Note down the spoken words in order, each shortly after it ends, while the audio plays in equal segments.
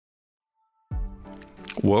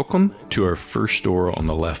Welcome to our First Door on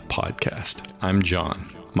the Left podcast. I'm John.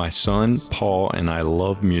 My son, Paul, and I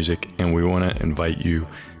love music, and we want to invite you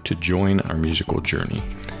to join our musical journey.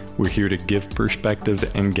 We're here to give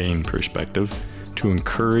perspective and gain perspective, to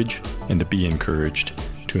encourage and to be encouraged,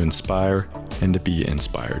 to inspire and to be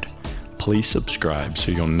inspired. Please subscribe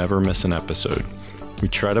so you'll never miss an episode. We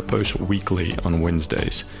try to post weekly on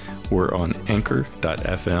Wednesdays. We're on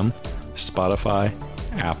Anchor.fm, Spotify,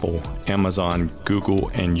 Apple, Amazon, Google,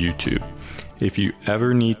 and YouTube. If you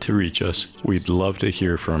ever need to reach us, we'd love to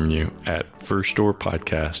hear from you at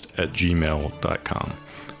firstdoorpodcast@gmail.com.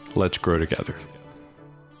 Let's grow together.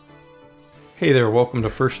 Hey there, welcome to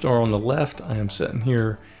First Door on the Left. I am sitting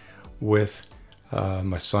here with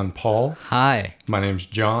my son Paul. Hi. My name's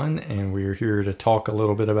John, and we're here to talk a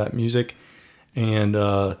little bit about music. And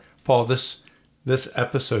Paul, this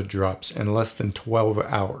episode drops in less than 12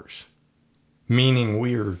 hours. Meaning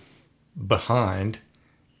we're behind,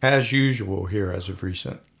 as usual here as of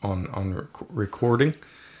recent, on recording.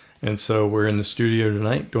 And so we're in the studio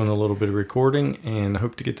tonight doing a little bit of recording, and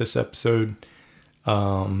hope to get this episode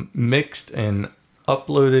mixed and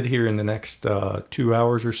uploaded here in the next 2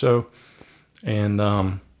 hours or so.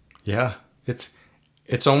 And it's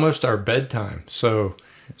almost our bedtime. So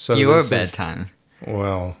Your bedtime.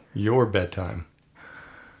 Your bedtime.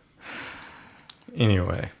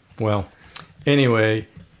 Anyway,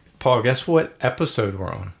 Paul, guess what episode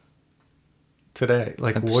we're on today?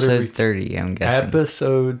 Episode 30, I'm guessing.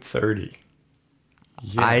 Episode 30.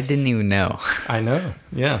 Yes. I didn't even know. I know.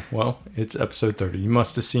 Yeah, well, it's episode 30. You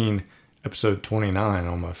must have seen episode 29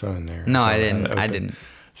 on my phone there. No, So I didn't.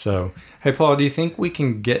 So, hey, Paul, do you think we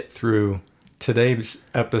can get through today's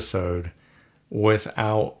episode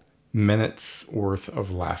without minutes worth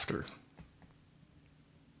of laughter?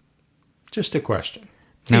 Just a question.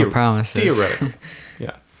 No promises. Theoretically.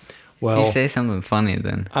 Yeah. Well, if you say something funny,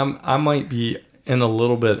 then I might be in a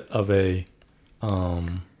little bit of a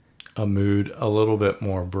mood, a little bit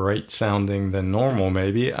more bright sounding than normal,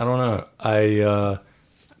 maybe. I don't know. I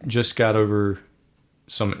just got over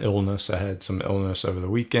some illness. I had some illness over the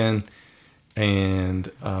weekend,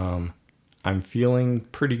 and I'm feeling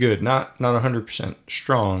pretty good. Not 100%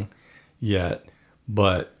 strong yet,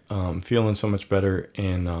 but feeling so much better.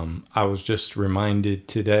 And I was just reminded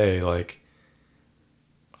today, like,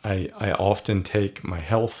 I often take my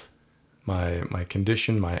health, my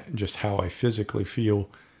condition, just how I physically feel,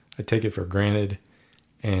 I take it for granted.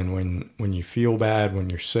 And when you feel bad, when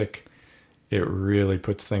you're sick, it really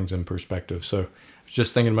puts things in perspective. So I was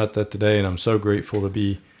just thinking about that today, and I'm so grateful to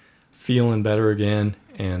be feeling better again,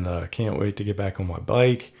 and can't wait to get back on my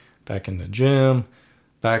bike, back in the gym,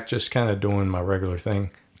 back just kind of doing my regular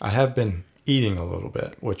thing. I have been eating a little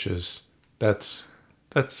bit, which is that's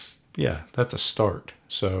a start.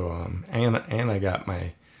 So and I got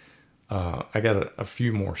a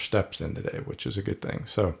few more steps in today, which is a good thing.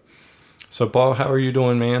 So Paul, how are you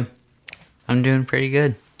doing, man? I'm doing pretty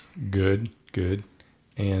good. Good.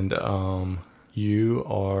 And you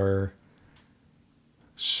are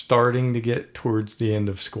starting to get towards the end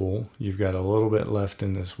of school. You've got a little bit left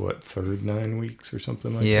in this third 9 weeks or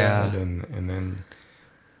something like that, and then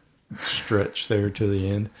stretch there to the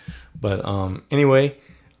end. But anyway,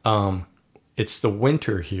 it's the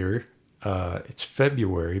winter here. It's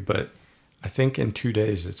February, but I think in 2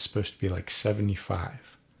 days it's supposed to be like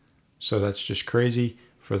 75. So that's just crazy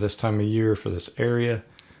for this time of year, for this area.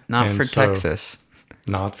 Texas.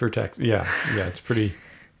 Not for Texas. Yeah. It's pretty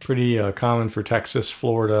common for Texas,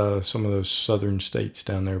 Florida, some of those southern states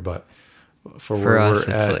down there. But for where us,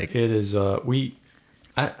 we're it's at, like, it is. I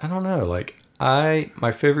don't know. Like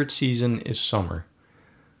my favorite season is summer,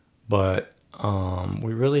 but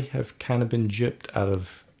we really have kind of been gypped out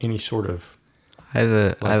of any sort of. I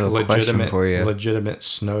have a question for you. Legitimate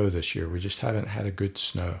snow this year. We just haven't had a good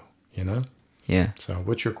snow. You know. Yeah. So,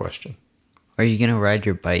 what's your question? Are you gonna ride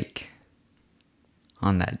your bike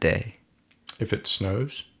on that day? If it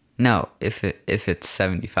snows? No, if it's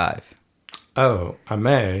 75. Oh, I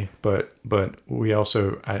may, but we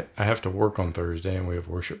also I have to work on Thursday, and we have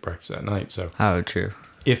worship breakfast that night. So True.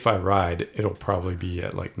 If I ride, it'll probably be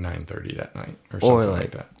at like 9:30 that night or something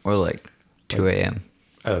like that. Or like 2 a.m.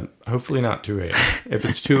 Hopefully not 2 a.m. If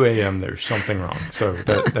it's 2 a.m., there's something wrong. So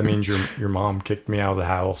that means your mom kicked me out of the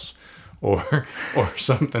house, or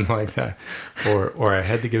something like that, or I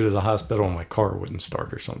had to go to the hospital and my car wouldn't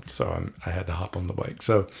start or something. So I had to hop on the bike.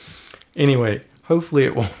 So anyway, hopefully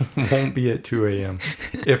it won't be at 2 a.m.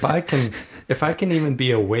 If I can even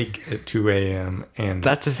be awake at 2 a.m. and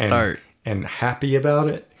that's a start and happy about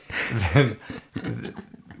it, then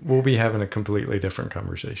we'll be having a completely different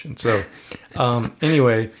conversation. So,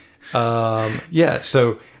 anyway, Yeah,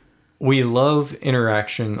 so we love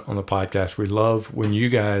interaction on the podcast. We love when you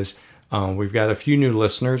guys, we've got a few new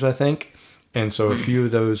listeners, I think. And so a few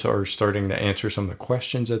of those are starting to answer some of the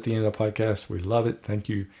questions at the end of the podcast. We love it. Thank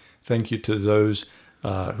you. Thank you to those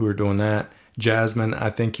who are doing that. Jasmine, I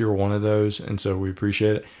think you're one of those. And so we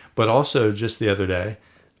appreciate it. But also just the other day,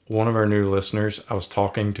 one of our new listeners, I was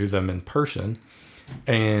talking to them in person.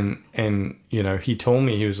 And you know, he told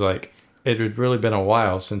me, he was like, it had really been a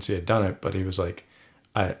while since he had done it. But he was like,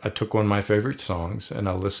 I took one of my favorite songs and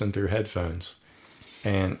I listened through headphones.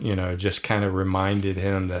 And, you know, just kind of reminded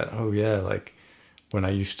him that, oh, yeah, like when I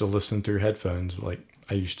used to listen through headphones, like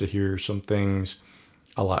I used to hear some things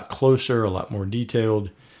a lot closer, a lot more detailed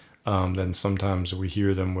than sometimes we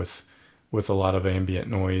hear them with a lot of ambient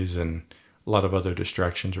noise and a lot of other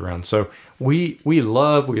distractions around. So we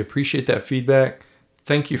appreciate that feedback.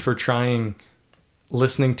 Thank you for trying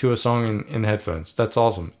listening to a song in headphones. That's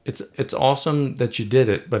awesome. It's awesome that you did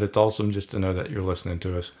it, but it's awesome just to know that you're listening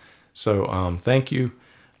to us. So thank you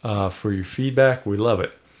for your feedback. We love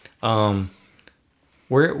it.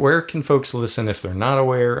 Where can folks listen if they're not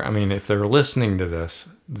aware? I mean, if they're listening to this,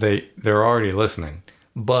 they're already listening.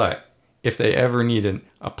 But if they ever need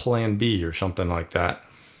a plan B or something like that,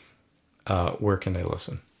 where can they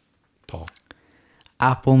listen, Paul?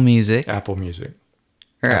 Apple Music. Apple Music.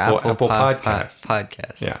 Or Apple Podcasts.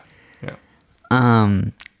 Podcasts. Yeah.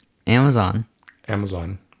 Amazon.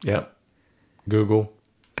 Yep. Google,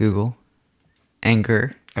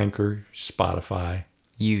 Anchor, Spotify,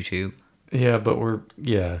 YouTube. Yeah, but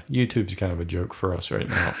YouTube's kind of a joke for us right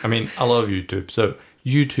now. I mean, I love YouTube, so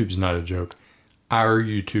YouTube's not a joke. Our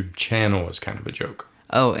YouTube channel is kind of a joke.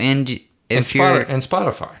 Oh, and if and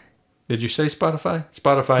Spotify. Did you say Spotify?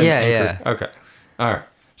 Spotify. Yeah, and yeah. Okay. All right.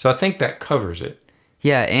 So I think that covers it.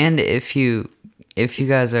 Yeah, and if you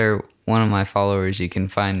guys are one of my followers, you can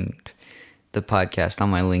find the podcast on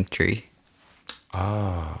my Linktree.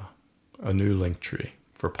 Ah, a new Linktree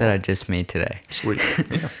for Paul. That I just made today. Sweet.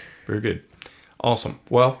 Yeah, very good. Awesome.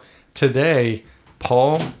 Well, today,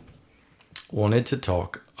 Paul wanted to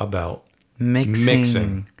talk about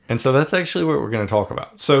mixing. And so that's actually what we're going to talk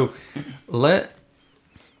about. So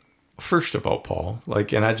first of all, Paul,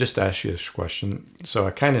 and I just asked you this question, so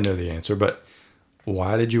I kind of know the answer, but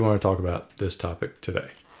why did you want to talk about this topic today?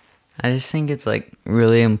 I just think it's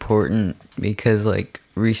really important because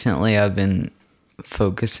recently I've been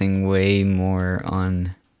focusing way more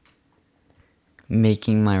on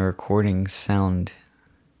making my recordings sound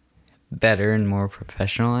better and more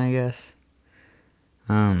professional, I guess.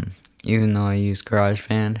 Even though I use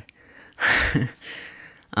GarageBand.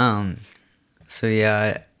 So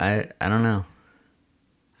yeah, I don't know.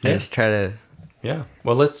 I just try to. Yeah.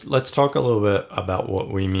 Well, let's talk a little bit about what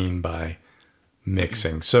we mean by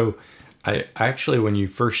mixing. So I actually, when you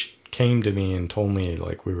first came to me and told me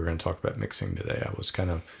we were going to talk about mixing today, I was kind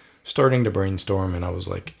of starting to brainstorm, and I was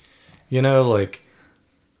like, I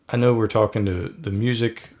know we're talking to the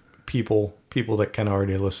music people that kind of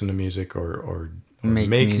already listen to music or make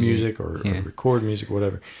music or record music,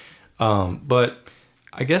 whatever. But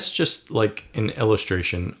I guess just an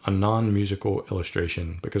illustration, a non-musical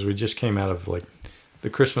illustration, because we just came out of the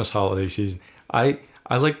Christmas holiday season. I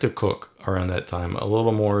like to cook around that time a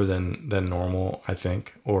little more than normal, I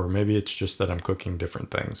think, or maybe it's just that I'm cooking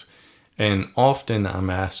different things. And often I'm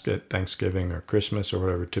asked at Thanksgiving or Christmas or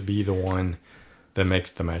whatever to be the one that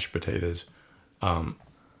makes the mashed potatoes.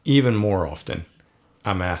 Even more often,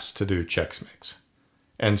 I'm asked to do Chex Mix.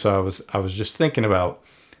 And so I was just thinking about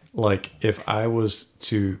if I was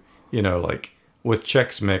to, with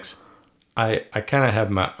Chex Mix, I kind of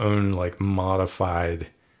have my own modified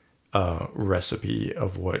recipe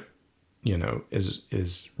of what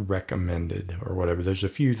is recommended or whatever. There's a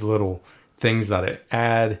few little things that I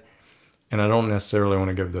add, and I don't necessarily want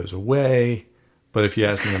to give those away, but if you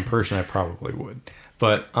ask me in person, I probably would.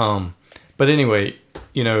 But anyway,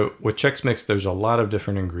 with Chex Mix, there's a lot of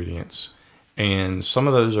different ingredients, and some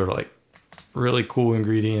of those are really cool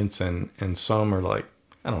ingredients, and some are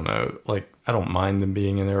I don't know, I don't mind them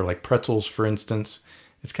being in there, pretzels, for instance.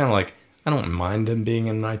 It's kind of I don't mind them being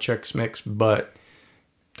in my Chex Mix, but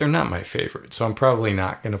they're not my favorite. So I'm probably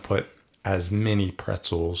not going to put as many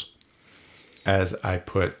pretzels as I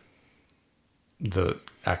put the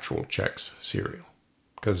actual Chex cereal,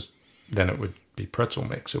 because then it would be pretzel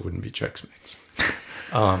mix. It wouldn't be Chex Mix.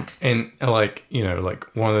 And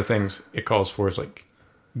one of the things it calls for is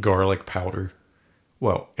garlic powder.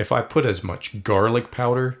 Well, if I put as much garlic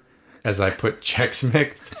powder as I put Chex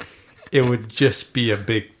Mix, it would just be a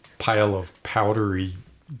big pile of powdery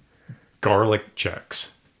garlic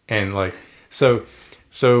Chex. And so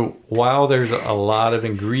So while there's a lot of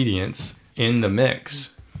ingredients in the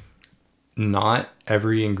mix, not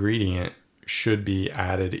every ingredient should be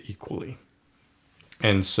added equally.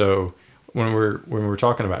 And so when we're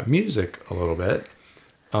talking about music a little bit,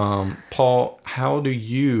 Paul, how do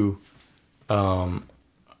you, I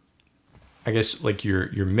guess like your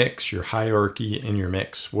mix, your hierarchy in your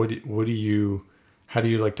mix? How do you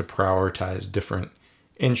like to prioritize different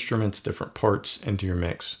instruments, different parts into your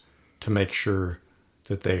mix to make sure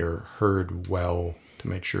that they are heard well, to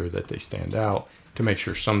make sure that they stand out, to make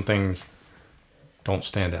sure some things don't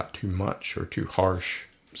stand out too much or too harsh?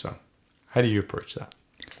 So how do you approach that?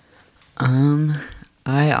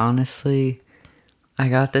 I honestly, I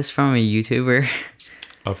got this from a YouTuber,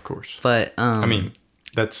 Of course. but I mean,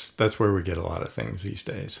 that's where we get a lot of things these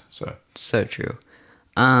days. so true.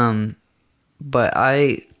 But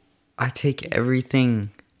I take everything,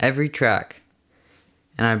 every track,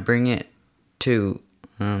 and I bring it to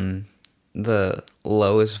the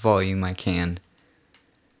lowest volume I can,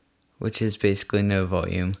 which is basically no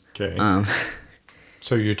volume. Okay.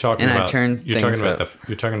 So you're talking and I about turn you're talking things about up.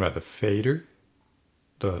 you're talking about the fader,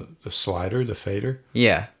 the slider, the fader.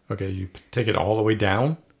 Yeah, Okay, you take it all the way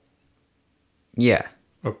down. yeah.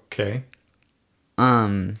 Okay.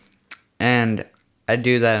 And I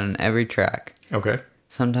do that on every track. Okay.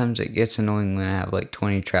 Sometimes it gets annoying when I have like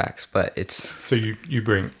 20 tracks, but it's So you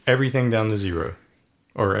bring everything down to zero,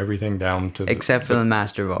 or everything down to except for the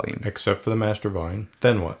master volume. except for the master volume.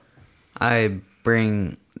 Then what? I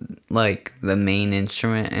bring like the main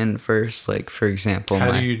instrument in first. Like for example,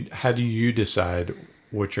 How do you decide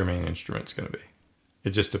what your main instrument's going to be? It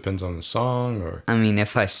just depends on the song, or I mean,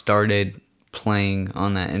 if I started playing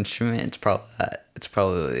on that instrument, it's probably that. It's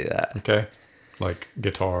probably that. okay, like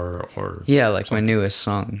guitar or Yeah, like my newest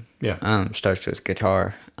song. Yeah. Starts with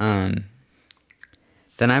guitar. Then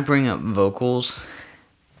I bring up vocals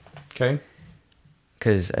Okay.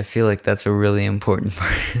 because I feel like that's a really important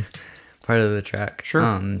part of the track. Sure.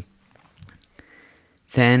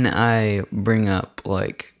 Then I bring up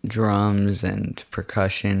like drums and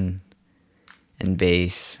percussion and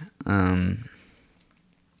bass.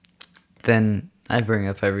 Then I bring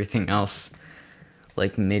up everything else,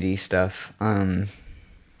 like MIDI stuff.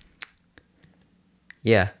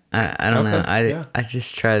 Yeah, I don't know. Okay, I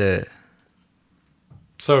just try to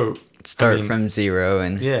So start I mean, from zero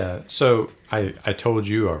and Yeah. So I told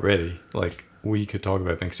you already, like we could talk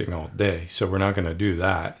about mixing all day. So we're not going to do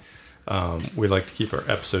that. We like to keep our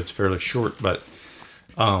episodes fairly short, but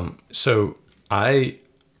so I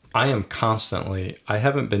am constantly. I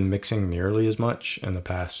haven't been mixing nearly as much in the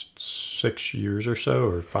past 6 years or so,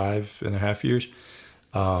 or 5.5 years.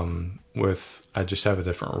 I just have a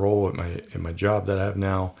different role in my job that I have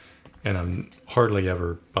now, and I'm hardly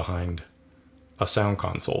ever behind a sound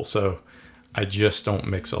console, so I just don't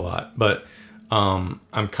mix a lot. But I'm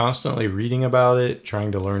constantly reading about it,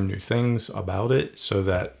 trying to learn new things about it, so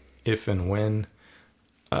that if and when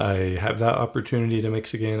I have that opportunity to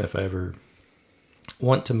mix again, if I ever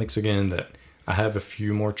want to mix again, that I have a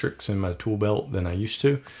few more tricks in my tool belt than I used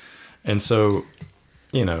to. And so,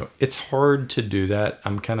 it's hard to do that.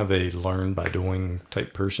 I'm kind of a learn by doing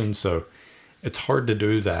type person, so it's hard to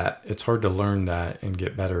do that. It's hard to learn that and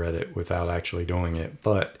get better at it without actually doing it.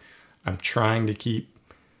 But I'm trying to keep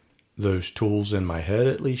those tools in my head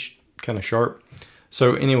at least kind of sharp.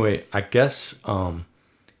 So anyway, I guess a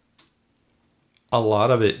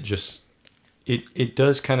lot of it just it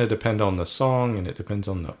does kind of depend on the song, and it depends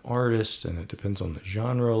on the artist, and it depends on the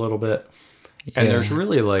genre a little bit. And Yeah. there's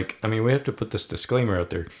really we have to put this disclaimer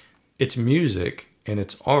out there. It's music and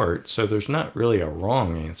it's art, so there's not really a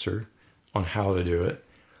wrong answer on how to do it.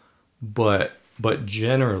 But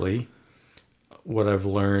generally, what I've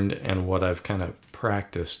learned and what I've kind of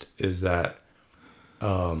practiced is that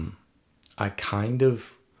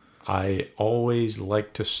I always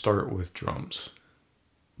like to start with drums,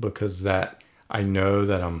 because I know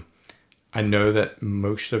that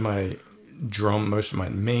most of my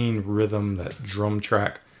main rhythm, that drum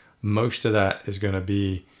track, most of that is going to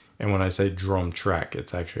be, and when I say drum track,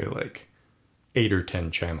 it's actually like 8 or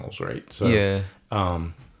 10 channels, right? So yeah.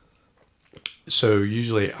 So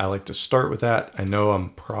usually I like to start with that. I know I'm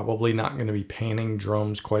probably not going to be panning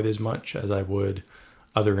drums quite as much as I would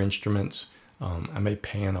other instruments. I may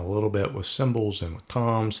pan a little bit with cymbals and with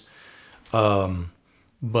toms.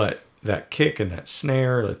 But that kick and that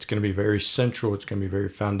snare, it's going to be very central. It's going to be very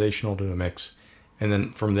foundational to the mix. And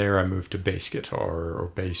then from there, I move to bass guitar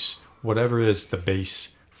or bass, whatever is the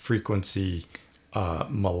bass frequency,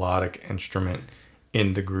 melodic instrument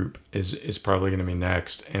in the group is probably going to be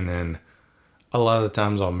next. And then a lot of the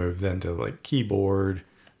times I'll move then to like keyboard,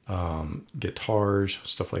 guitars,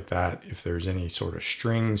 stuff like that. If there's any sort of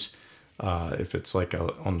strings, if it's like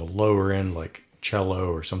on the lower end, like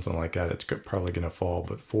cello or something like that, it's probably going to fall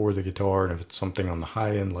before the guitar. And if it's something on the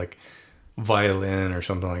high end, like violin or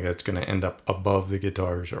something like that, it's going to end up above the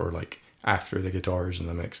guitars or like after the guitars in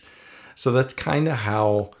the mix. So that's kind of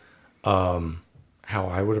how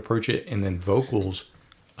I would approach it. And then vocals,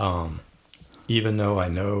 even though I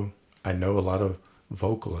know a lot of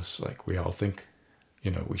vocalists, like we all think,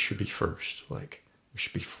 we should be first, like we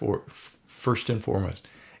should be first and foremost.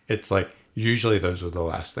 It's like usually those are the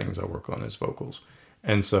last things I work on is vocals.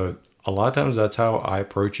 And so a lot of times that's how I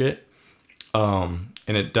approach it.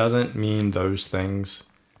 And it doesn't mean those things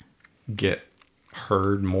get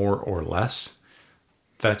heard more or less.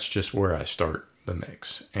 That's just where I start the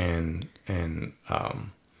mix. And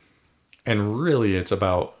really it's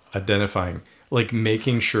about identifying, like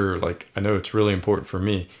making sure, like I know it's really important for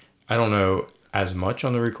me. I don't know as much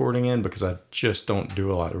on the recording end because I just don't do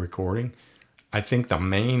a lot of recording. I think the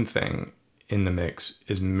main thing in the mix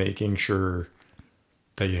is making sure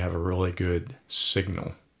that you have a really good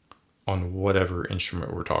signal on whatever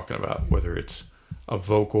instrument we're talking about, whether it's a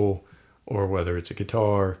vocal or whether it's a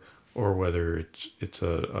guitar or whether it's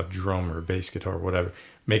a drum or a bass guitar, whatever.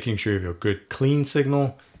 Making sure you have a good clean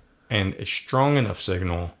signal and a strong enough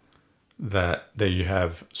signal that you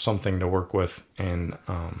have something to work with, and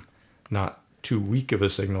not too weak of a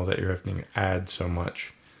signal that you're having to add so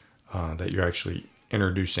much that you're actually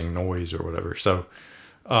introducing noise or whatever. So,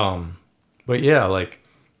 but yeah, like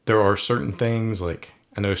there are certain things, like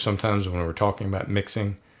I know sometimes when we're talking about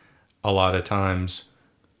mixing, a lot of times,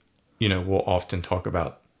 we'll often talk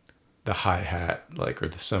about the hi-hat, like, or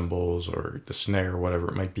the cymbals or the snare, whatever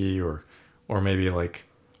it might be, or maybe like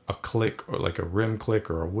a click or like a rim click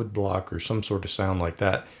or a wood block or some sort of sound like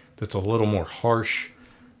that that's a little more harsh,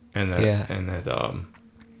 and that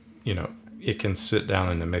it can sit down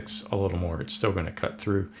in the mix a little more. It's still going to cut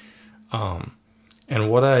through. And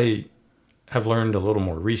what I have learned a little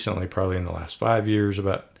more recently, probably in the last 5 years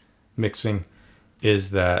about mixing, is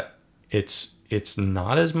that it's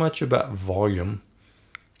not as much about volume,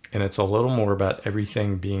 and it's a little more about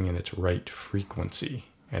everything being in its right frequency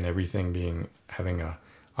and everything having a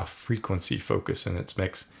frequency focus in its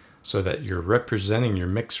mix, so that your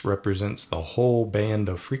mix represents the whole band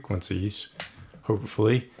of frequencies,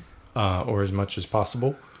 hopefully, or as much as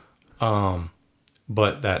possible.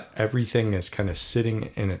 But that everything is kind of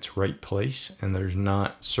sitting in its right place, and there's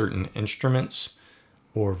not certain instruments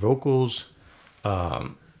or vocals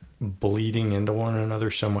bleeding into one another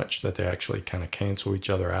so much that they actually kind of cancel each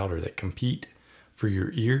other out, or they compete for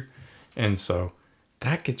your ear. And so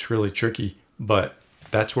that gets really tricky, but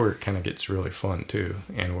that's where it kind of gets really fun too,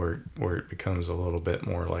 and where it becomes a little bit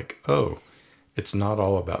more like, oh, it's not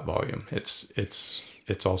all about volume.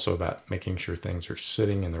 It's also about making sure things are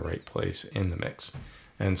sitting in the right place in the mix.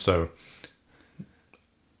 And so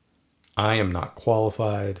I am not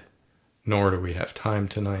qualified, nor do we have time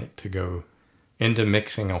tonight to go into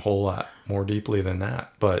mixing a whole lot more deeply than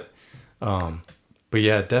that. But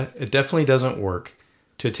yeah, it definitely doesn't work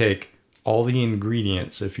to take all the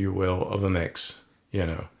ingredients, if you will, of a mix,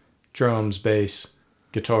 drums, bass,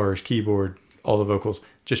 guitars, keyboard, all the vocals,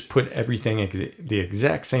 just put everything the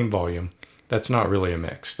exact same volume. That's not really a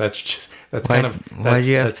mix. Why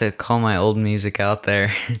do you have to call my old music out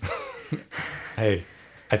there? Hey,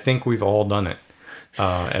 I think we've all done it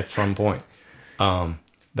at some point.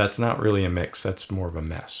 That's not really a mix. That's more of a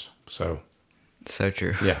mess. So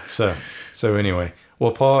true. Yeah. So anyway,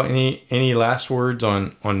 well, Paul, any last words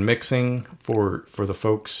on mixing for the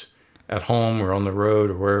folks at home or on the road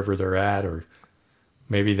or wherever they're at, or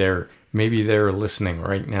maybe they're listening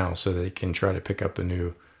right now so they can try to pick up a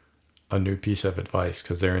new piece of advice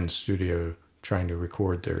because they're in the studio trying to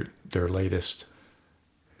record their latest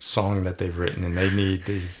song that they've written, and they need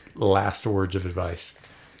these last words of advice.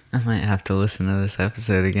 I might have to listen to this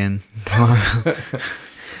episode again tomorrow.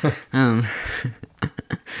 I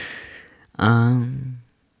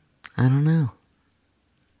don't know.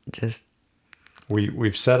 Just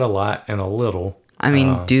we've said a lot and a little. I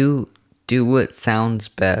mean, do what sounds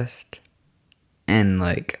best, and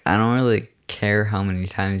like I don't really care how many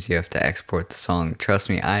times you have to export the song. Trust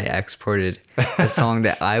me, I exported the song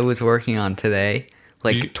that I was working on today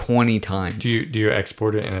 20 times. Do you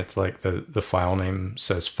export it and it's like the file name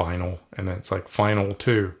says final, and then it's like final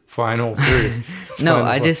 2, final 3. No,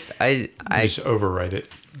 I just overwrite it.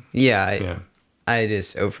 Yeah, I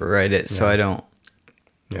just overwrite it so I don't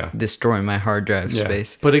destroy my hard drive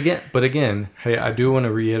space. But again, hey, I do want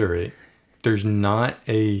to reiterate, there's not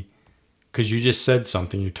because you just said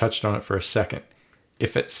something, you touched on it for a second.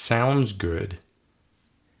 If it sounds good,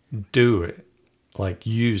 do it. Like,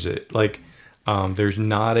 use it. Like, there's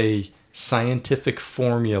not a scientific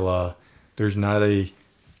formula. There's not an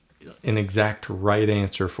exact right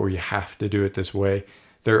answer for you have to do it this way.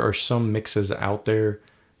 There are some mixes out there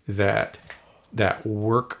that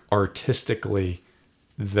work artistically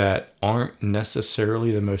that aren't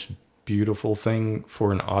necessarily the most beautiful thing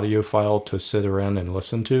for an audiophile to sit around and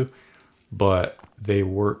listen to, but they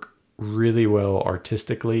work really well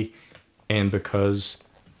artistically, and because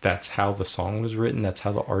that's how the song was written, that's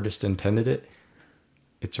how the artist intended it,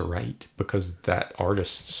 it's right because that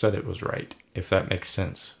artist said it was right, if that makes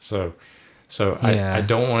sense. So yeah. I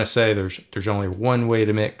don't want to say there's only one way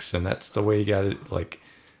to mix and that's the way you got it. Like,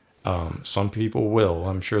 some people will.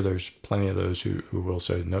 I'm sure there's plenty of those who will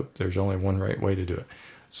say, nope, there's only one right way to do it.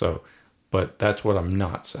 So, but that's what I'm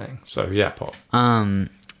not saying. So yeah, Paul.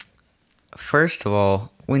 First of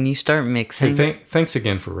all, when you start mixing, hey, thanks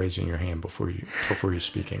again for raising your hand before you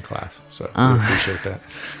speak in class. So we appreciate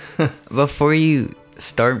that. Before you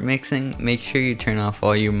start mixing, make sure you turn off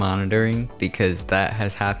all your monitoring, because that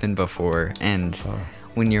has happened before. And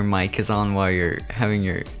when your mic is on while you're having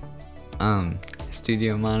your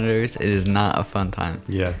studio monitors, it is not a fun time.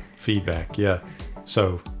 Yeah, feedback. Yeah.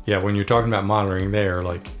 So yeah, when you're talking about monitoring there,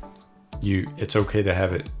 like it's okay to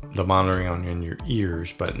have the monitoring on in your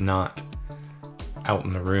ears, but not out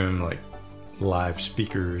in the room like live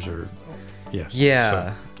speakers or yeah.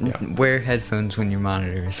 So, yeah. Wear headphones when your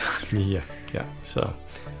monitor is on. Yeah. So,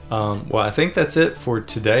 well, I think that's it for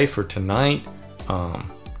today, for tonight.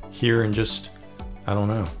 Here in just, I don't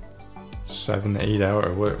know, 7 to 8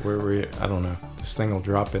 hours, where we, I don't know. This thing will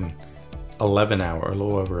drop in 11 hours, a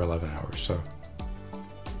little over 11 hours. So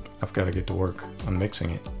I've got to get to work on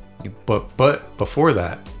mixing it. But before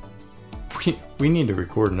that, we need to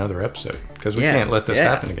record another episode because we can't let this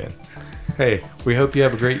happen again. Hey, we hope you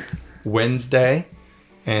have a great Wednesday,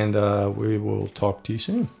 and we will talk to you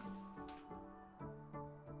soon.